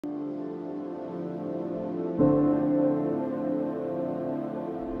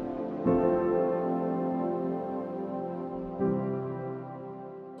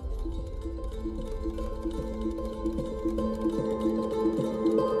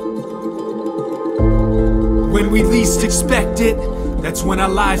When we least expect it, that's when our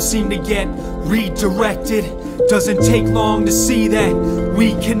lives seem to get redirected. Doesn't take long to see that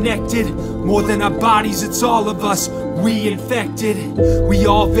we connected. More than our bodies, it's all of us, we infected. We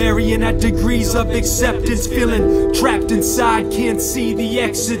all vary in our degrees of acceptance, feeling trapped inside, can't see the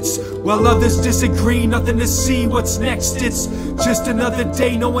exits. While others disagree, nothing to see what's next. It's just another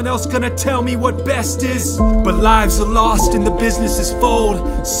day, no one else gonna tell me what best is. But lives are lost and the business is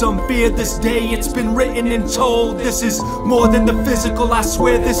fold. Some fear this day, it's been written and told. This is more than the physical, I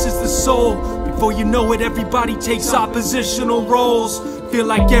swear this is the soul. Before you know it, everybody takes oppositional roles. Feel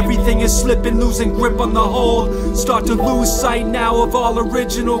like everything is slipping, losing grip on the hold. Start to lose sight now of all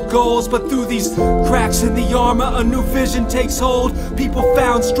original goals. But through these cracks in the armor, a new vision takes hold. People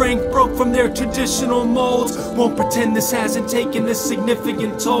found strength, broke from their traditional molds. Won't pretend this hasn't taken a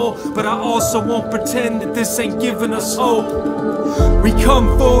significant toll, but I also won't pretend that this ain't giving us hope. We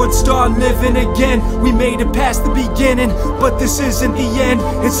come forward, start living again. We made it past the beginning, but this isn't the end.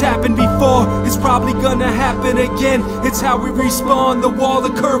 It's happened before, it's probably gonna happen again. It's how we respawn, the wall, the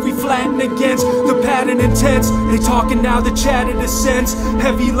curve we flatten against. The pattern intense, they talking now, the chatter descends.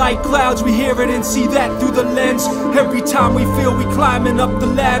 Heavy like clouds, we hear it and see that through the lens. Every time we feel we climbing up, the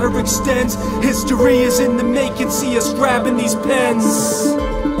ladder extends. History is in the making, see us grabbing these pens.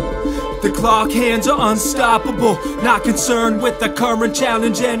 The clock hands are unstoppable, not concerned with the current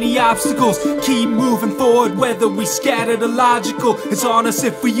challenge, any obstacles. Keep moving forward, whether we scatter the logical. It's on us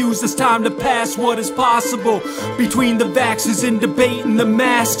if we use this time to pass what is possible. Between the vaxxers and debating the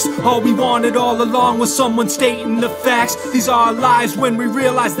masks, all we wanted all along was someone stating the facts. These are our lives when we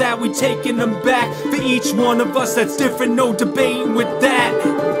realize that we taking them back. For each one of us that's different, no debating with that.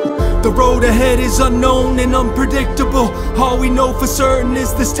 The road ahead is unknown and unpredictable. All we know for certain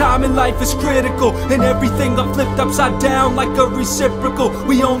is this time in life is critical, and everything got flipped upside down like a reciprocal.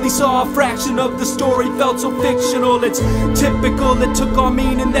 We only saw a fraction of the story, felt so fictional. It's typical, it took on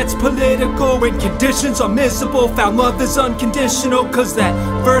meaning that's political. When conditions are miserable, found love is unconditional. Cause that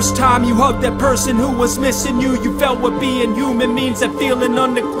first time you hugged that person who was missing you, you felt what being human means, that feeling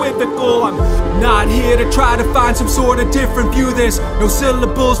unequivocal. I'm not here to try to find some sort of different view. There's no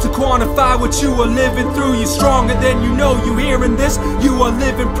syllables to quantify what you are living through. You're stronger than you know, you hearing this, you are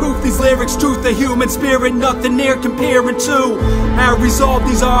living proof. These lyrics, truth, the human spirit, nothing near comparing to our resolve.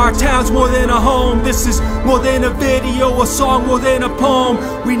 These are our towns more than a home. This is more than a video, a song more than a poem.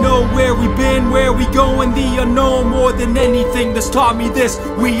 We know where we've been, where we going, the unknown. More than anything that's taught me this,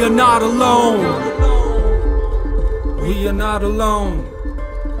 we are not alone. We are not alone.